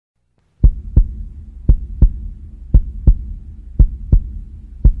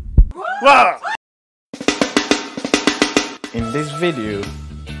Wow! In this video,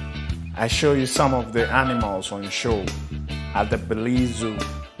 I show you some of the animals on show at the Belize Zoo.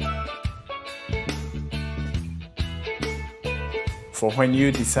 For when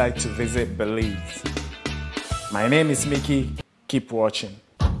you decide to visit Belize. My name is Mickey. Keep watching.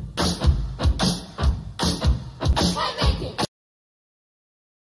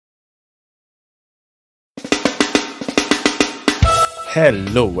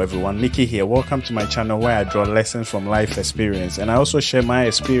 Hello everyone, Mickey here. Welcome to my channel where I draw lessons from life experience, and I also share my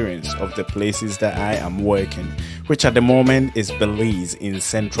experience of the places that I am working, which at the moment is Belize in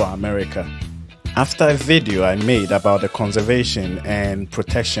Central America. After a video I made about the conservation and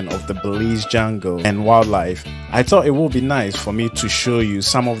protection of the Belize jungle and wildlife, I thought it would be nice for me to show you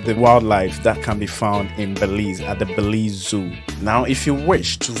some of the wildlife that can be found in Belize at the Belize Zoo. Now, if you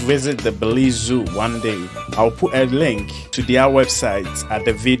wish to visit the Belize Zoo one day, I'll put a link to their website at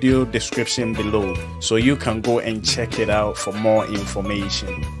the video description below, so you can go and check it out for more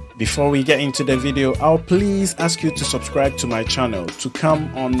information. Before we get into the video, I'll please ask you to subscribe to my channel to come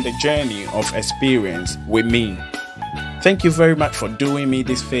on the journey of experience with me. Thank you very much for doing me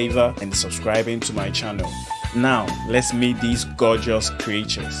this favor and subscribing to my channel. Now, let's meet these gorgeous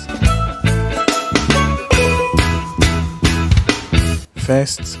creatures.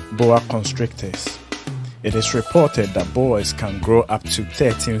 First, Boa Constrictors. It is reported that boas can grow up to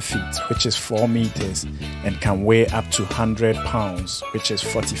 13 feet, which is 4 meters, and can weigh up to 100 pounds, which is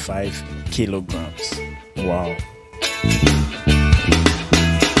 45 kilograms. Wow.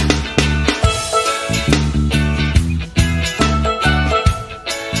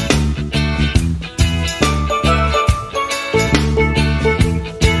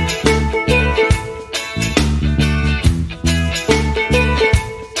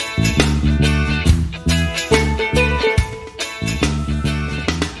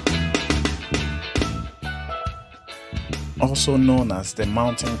 Also known as the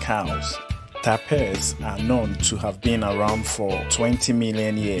mountain cows, tapirs are known to have been around for 20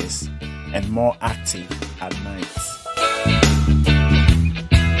 million years and more active at night.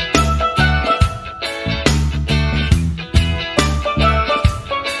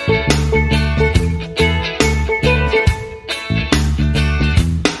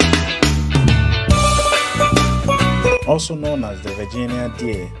 Also known as the Virginia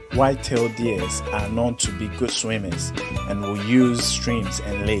deer, white-tailed deers are known to be good swimmers and will use streams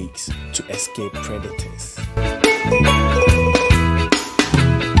and lakes to escape predators.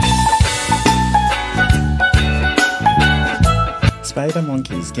 Spider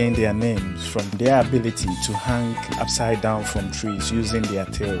monkeys gain their names from their ability to hang upside down from trees using their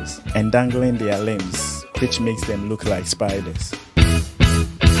tails and dangling their limbs, which makes them look like spiders.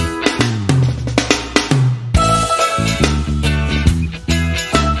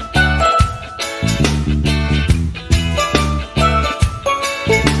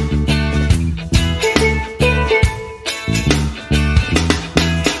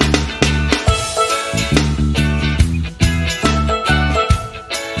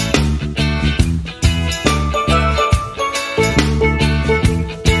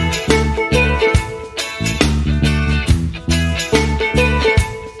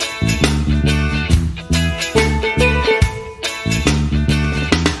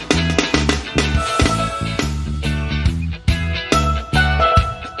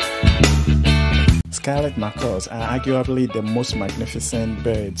 Scarlet macaws are arguably the most magnificent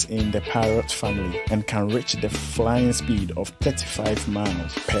birds in the parrot family and can reach the flying speed of 35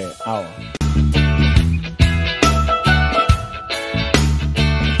 miles per hour.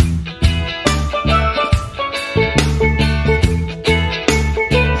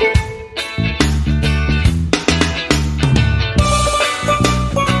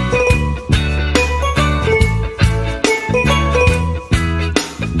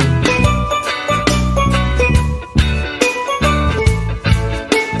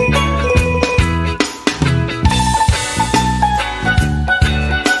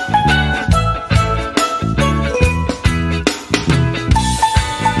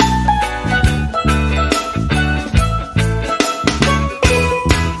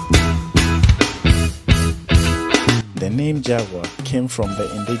 The name Jaguar came from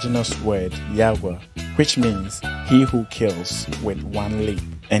the indigenous word Jaguar, which means he who kills with one leap,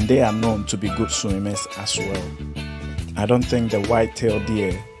 and they are known to be good swimmers as well. I don't think the white-tailed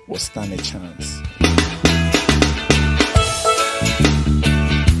deer will stand a chance.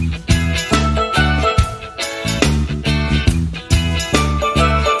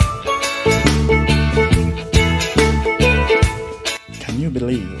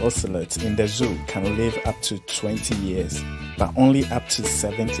 believe ocelots in the zoo can live up to 20 years, but only up to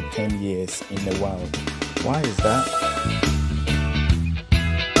 7 to 10 years in the wild. Why is that?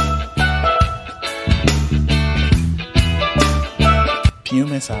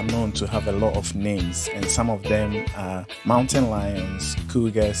 Pumas are known to have a lot of names, and some of them are mountain lions,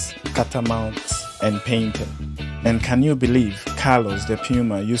 cougars, catamounts, and painter. And can you believe Carlos the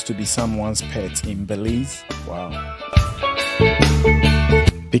puma used to be someone's pet in Belize? Wow.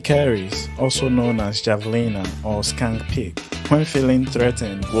 Pecaries, also known as javelina or skunk pig, when feeling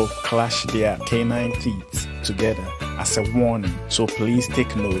threatened will clash their canine teeth together as a warning, so please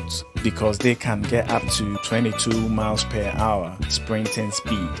take note because they can get up to 22 miles per hour sprinting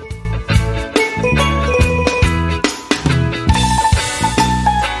speed.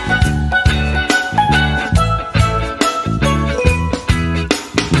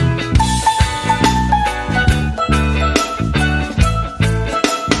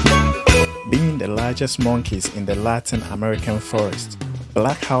 Being the largest monkeys in the Latin American forest,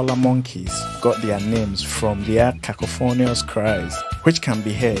 black howler monkeys got their names from their cacophonous cries, which can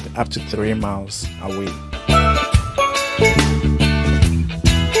be heard up to 3 miles away.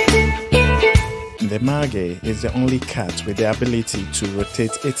 The Agyei is the only cat with the ability to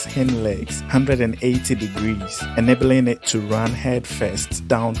rotate its hind legs 180 degrees, enabling it to run head first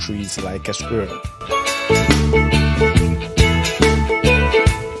down trees like a squirrel.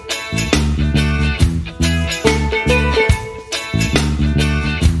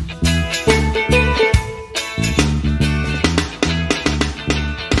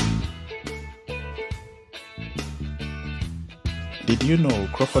 Did you know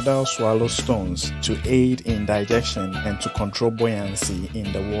crocodiles swallow stones to aid in digestion and to control buoyancy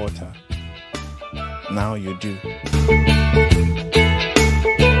in the water? Now you do.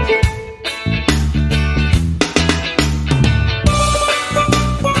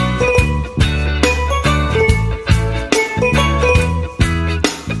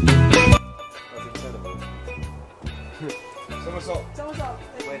 Somersault.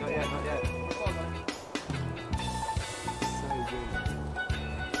 Wait, not yet, not yet.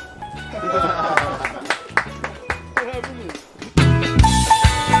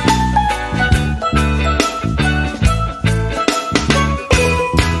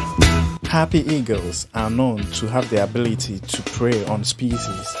 Happy eagles are known to have the ability to prey on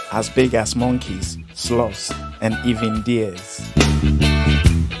species as big as monkeys, sloths, and even deers.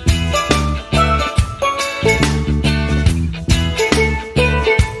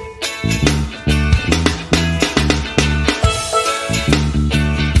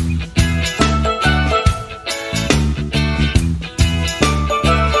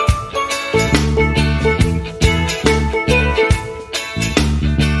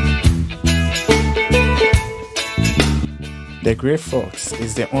 The grey fox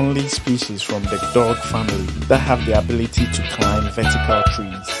is the only species from the dog family that have the ability to climb vertical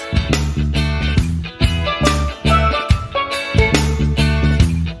trees.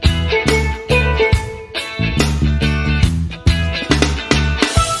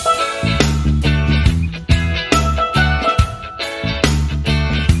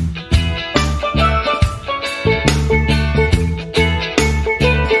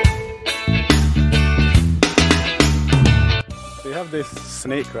 This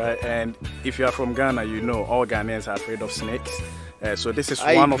snake, right? And if you are from Ghana, you know all Ghanaians are afraid of snakes. So this is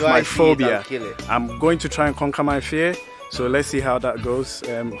one of my phobia. I'm going to try and conquer my fear. So let's see how that goes.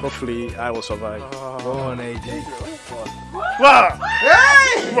 Hopefully, I will survive. Oh, go on, Agyei. Wow!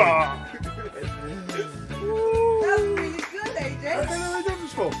 Hey! Wow! That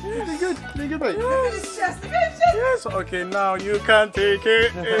was really good, Agyei. Really good, mate. Look at his chest, look at his chest. Yes, okay, now you can take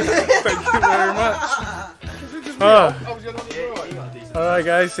it. Thank you very much. Alright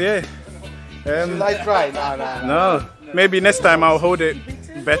guys, yeah. Should I try? No, maybe next time I'll hold it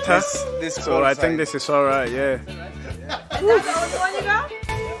better. This so I think this is alright, yeah. Is that the only one you got?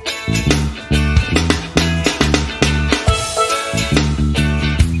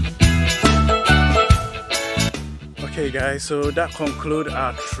 Okay guys, so that concludes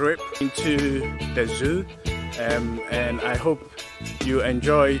our trip into the zoo, and I hope you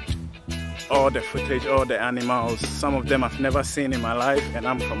enjoyed all the footage, all the animals. Some of them I've never seen in my life, and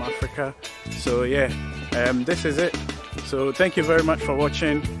I'm from Africa. So yeah, this is it. So thank you very much for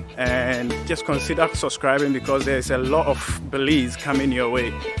watching, and just consider subscribing because there's a lot of Belize coming your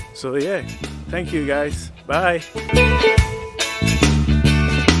way. So yeah, thank you guys. Bye.